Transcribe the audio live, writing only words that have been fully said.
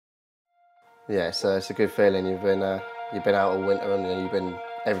Yeah, it's a good feeling. You've been out all winter and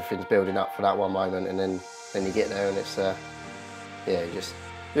everything's building up for that one moment, and then you get there and it's yeah,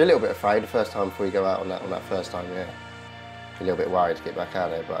 you're a little bit afraid the first time before you go out on that first time. Yeah, a little bit worried to get back out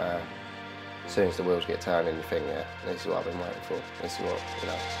there, but as soon as the wheels get turning, you think, yeah, this is what I've been waiting for. This is what, you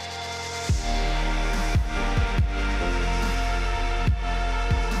know.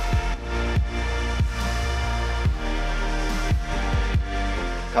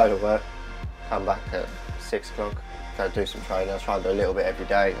 Go to work, come back at 6 o'clock, go do some training. I try and do a little bit every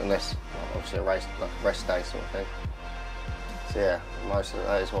day, unless obviously a rest day sort of thing. So yeah, most of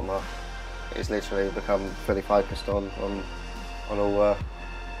that is what it's literally become fully focused on all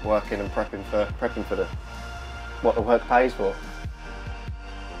working and prepping for what the work pays for.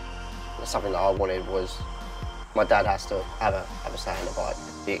 Something that I wanted was my dad has to have a say in the bike.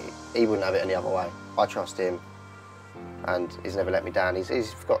 He wouldn't have it any other way. I trust him, and he's never let me down.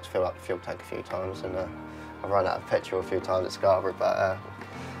 He's forgot to fill up the fuel tank a few times, and I've run out of petrol a few times at Scarborough, but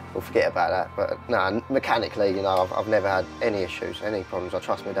we'll forget about that. But no, mechanically, you know, I've never had any issues, any problems. I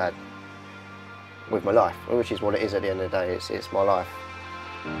trust my dad with my life, which is what it is at the end of the day. It's my life.